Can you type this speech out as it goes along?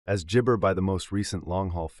As gibber by the most recent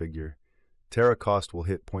long-haul figure, Terra cost will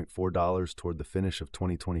hit $0.4 toward the finish of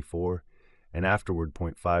 2024 and afterward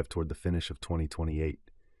 $0.5 toward the finish of 2028.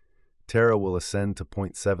 Terra will ascend to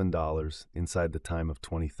 $0.7 inside the time of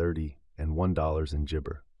 2030 and $1 in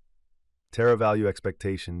gibber. Terra value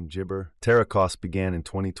expectation, gibber. Terra cost began in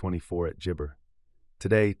 2024 at gibber.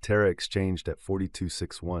 Today, Terra exchanged at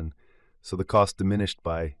 42.61, so the cost diminished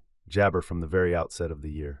by jabber from the very outset of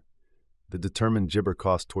the year. The determined gibber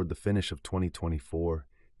cost toward the finish of 2024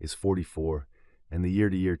 is 44, and the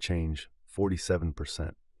year-to-year change,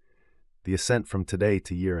 47%. The ascent from today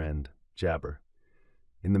to year-end, jabber.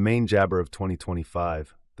 In the main jabber of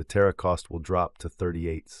 2025, the Terra cost will drop to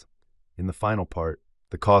 38. In the final part,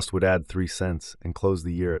 the cost would add 3 cents and close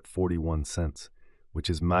the year at 41 cents, which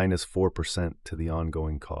is minus 4% to the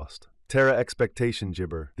ongoing cost. Terra expectation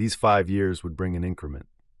gibber. These 5 years would bring an increment.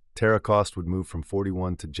 Terra cost would move from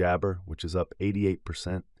 41 to jabber, which is up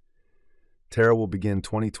 88%. Terra will begin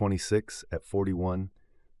 2026 at 41,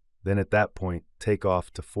 then at that point take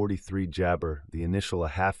off to 43 jabber, the initial a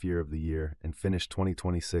half year of the year, and finish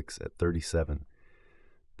 2026 at 37.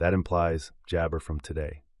 That implies jabber from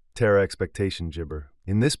today. Terra expectation gibber.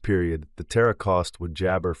 In this period, the Terra cost would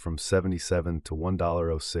jabber from 77 to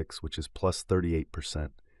 $1.06, which is plus 38%.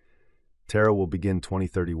 Terra will begin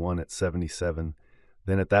 2031 at 77,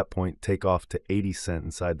 then at that point take off to 80 cents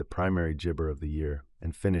inside the primary gibber of the year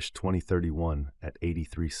and finish 2031 at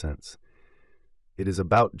 83 cents. It is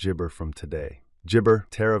about gibber from today. Gibber,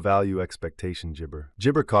 Terra value expectation gibber.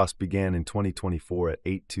 Gibber cost began in 2024 at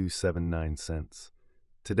 8279 cents.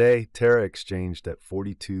 Today, Terra exchanged at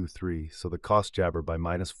 42.3, so the cost jabber by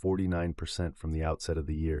minus 49% from the outset of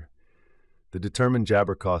the year. The determined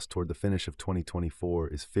jabber cost toward the finish of 2024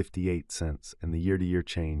 is 58 cents, and the year-to-year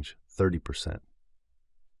change, 30%.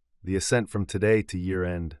 The ascent from today to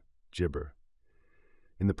year-end, gibber.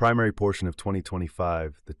 In the primary portion of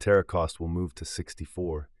 2025, the Terra cost will move to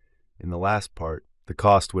 64. In the last part, the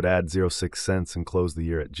cost would add 0.6 cents and close the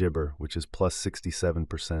year at gibber, which is plus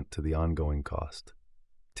 67% to the ongoing cost.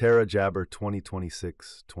 Terra jabber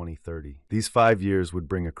 2026-2030. These 5 years would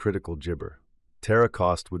bring a critical gibber. Terra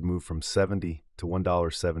cost would move from 70 to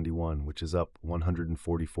 $1.71, which is up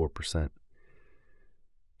 144%.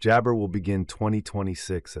 Jabber will begin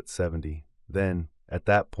 2026 at 70, then, at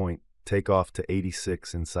that point, take off to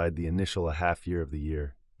 86 inside the initial a half year of the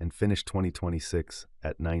year, and finish 2026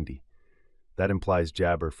 at 90. That implies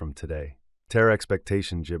jabber from today. Terra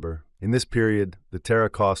expectation gibber. In this period, the Terra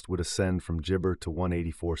cost would ascend from gibber to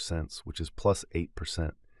 184 cents, which is plus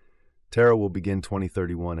 8%. Terra will begin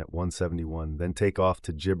 2031 at 171, then take off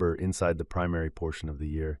to gibber inside the primary portion of the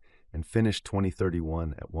year, and finish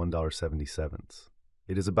 2031 at $1.77.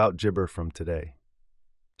 It is about gibber from today.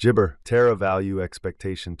 Gibber, Terra value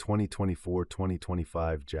expectation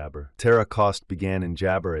 2024-2025 jabber. Terra cost began in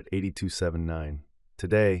jabber at 82.79.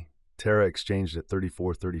 Today, Terra exchanged at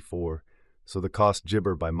 34.34, so the cost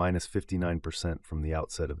gibber by minus 59% from the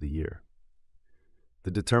outset of the year.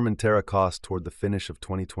 The determined Terra cost toward the finish of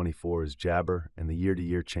 2024 is jabber, and the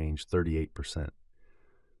year-to-year change 38%.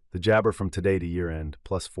 The jabber from today to year-end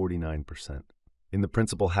plus 49%. In the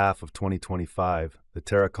principal half of 2025, the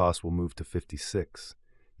Terra cost will move to 56.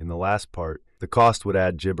 In the last part, the cost would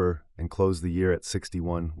add gibber and close the year at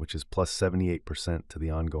 61, which is plus 78% to the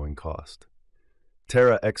ongoing cost.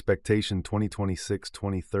 Terra expectation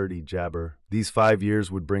 2026-2030 jabber. These 5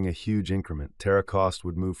 years would bring a huge increment. Terra cost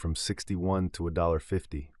would move from 61 to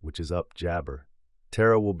 $1.50, which is up jabber.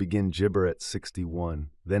 Terra will begin gibber at 61,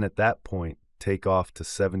 then at that point take off to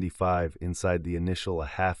 75 inside the initial a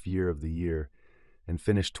half year of the year and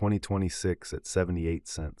finish 2026 at 78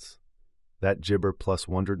 cents. That gibber plus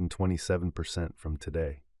 127% from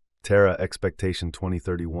today. Terra expectation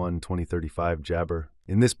 2031-2035 jabber.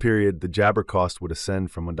 In this period, the jabber cost would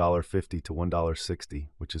ascend from $1.50 to $1.60,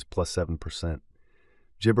 which is plus 7%.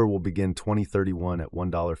 Gibber will begin 2031 at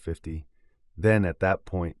 $1.50, then at that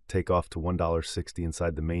point take off to $1.60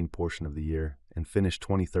 inside the main portion of the year and finish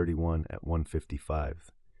 2031 at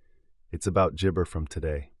 $1.55. It's about gibber from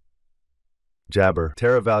today. Jabber,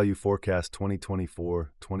 Terra value forecast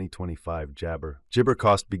 2024-2025 jabber. Gibber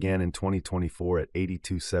cost began in 2024 at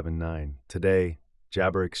 82.79. Today,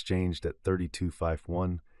 jabber exchanged at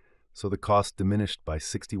 32.51, so the cost diminished by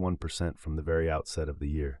 61% from the very outset of the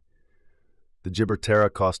year. The gibber Terra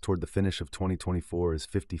cost toward the finish of 2024 is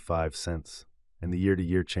 55 cents, and the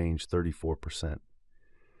year-to-year change 34%.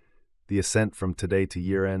 The ascent from today to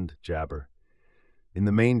year-end jabber. In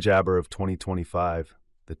the main jabber of 2025,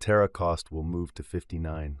 the Terra cost will move to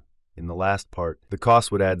 59. In the last part, the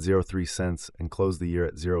cost would add 0.3 cents and close the year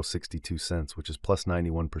at 0.62 cents, which is plus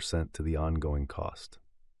 91% to the ongoing cost.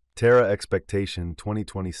 Terra expectation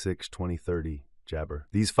 2026-2030, Jabber.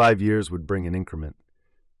 These 5 years would bring an increment.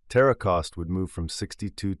 Terra cost would move from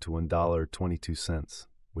 62 to $1.22,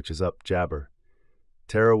 which is up Jabber.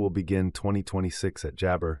 Terra will begin 2026 at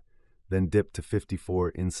Jabber, then dip to 54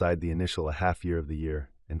 inside the initial half year of the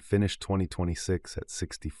year, and finish 2026 at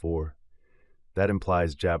 64. That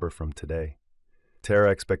implies Jabber from today.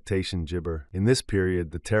 Terra expectation Jibber. In this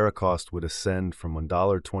period, the Terra cost would ascend from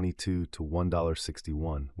 $1.22 to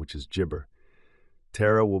 $1.61, which is Jibber.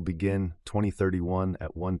 Terra will begin 2031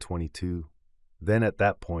 at $1.22, then at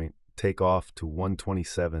that point, take off to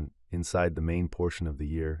 $1.27 inside the main portion of the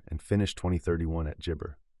year and finish 2031 at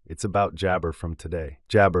Jibber. It's about Jabber from today.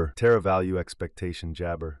 Jabber, Terra value expectation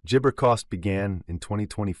Jabber. Jibber cost began in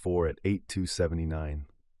 2024 at $8,279.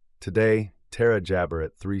 Today, Terra Jabber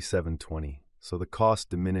at $3,720, so the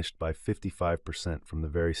cost diminished by 55% from the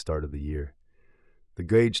very start of the year. The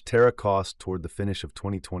gauge Terra cost toward the finish of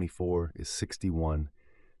 2024 is 61,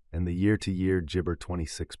 and the year-to-year Jibber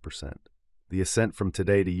 26%. The ascent from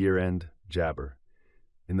today to year-end, Jabber.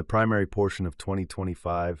 In the primary portion of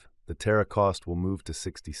 2025, the Terra cost will move to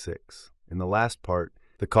 66. In the last part,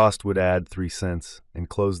 the cost would add 3 cents and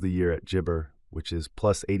close the year at Jibber, which is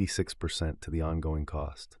plus 86% to the ongoing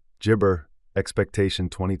cost. Jibber, expectation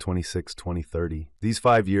 2026-2030. These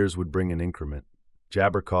 5 years would bring an increment.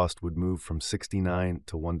 Jabber cost would move from 69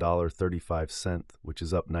 to $1.35, which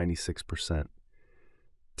is up 96%.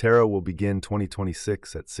 Terra will begin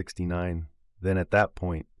 2026 at 69, then at that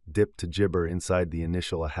point, dip to Jibber inside the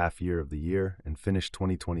initial half year of the year and finish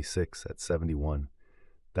 2026 at 71.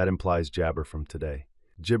 That implies Jabber from today.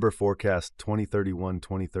 Jibber forecast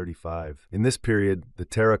 2031-2035. In this period, the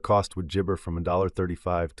Terra cost would Jibber from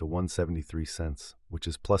 $1.35 to 173 cents, which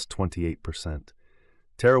is plus 28%.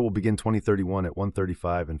 Terra will begin 2031 at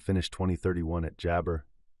 135 and finish 2031 at Jabber.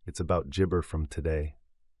 It's about Jibber from today.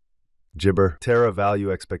 Jibber, Terra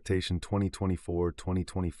value expectation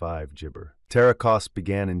 2024-2025 Jibber. Terra cost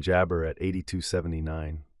began in Jabber at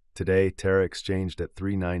 $82.79. Today, Terra exchanged at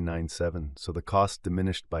 $39.97, so the cost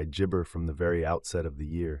diminished by Jibber from the very outset of the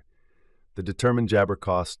year. The determined Jabber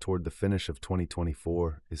cost toward the finish of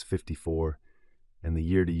 2024 is 54, and the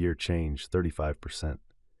year-to-year change 35%.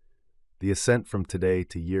 The ascent from today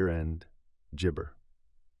to year-end, Jibber.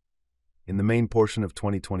 In the main portion of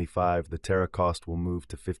 2025, the Terra cost will move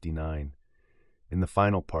to 59. In the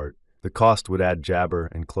final part, the cost would add Jabber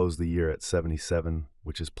and close the year at 77,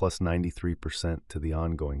 which is plus 93% to the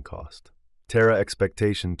ongoing cost. Terra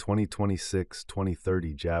expectation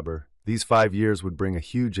 2026-2030 Jabber. These 5 years would bring a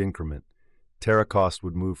huge increment. Terra cost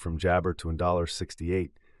would move from Jabber to $1.68,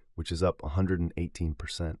 which is up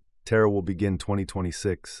 118%. Terra will begin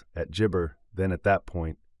 2026 at Jibber, then at that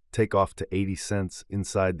point, take off to 80 cents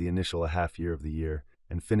inside the initial half year of the year,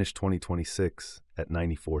 and finish 2026 at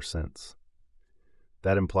 94 cents.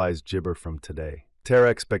 That implies Jibber from today. Terra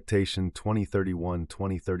expectation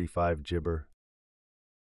 2031-2035 Jibber.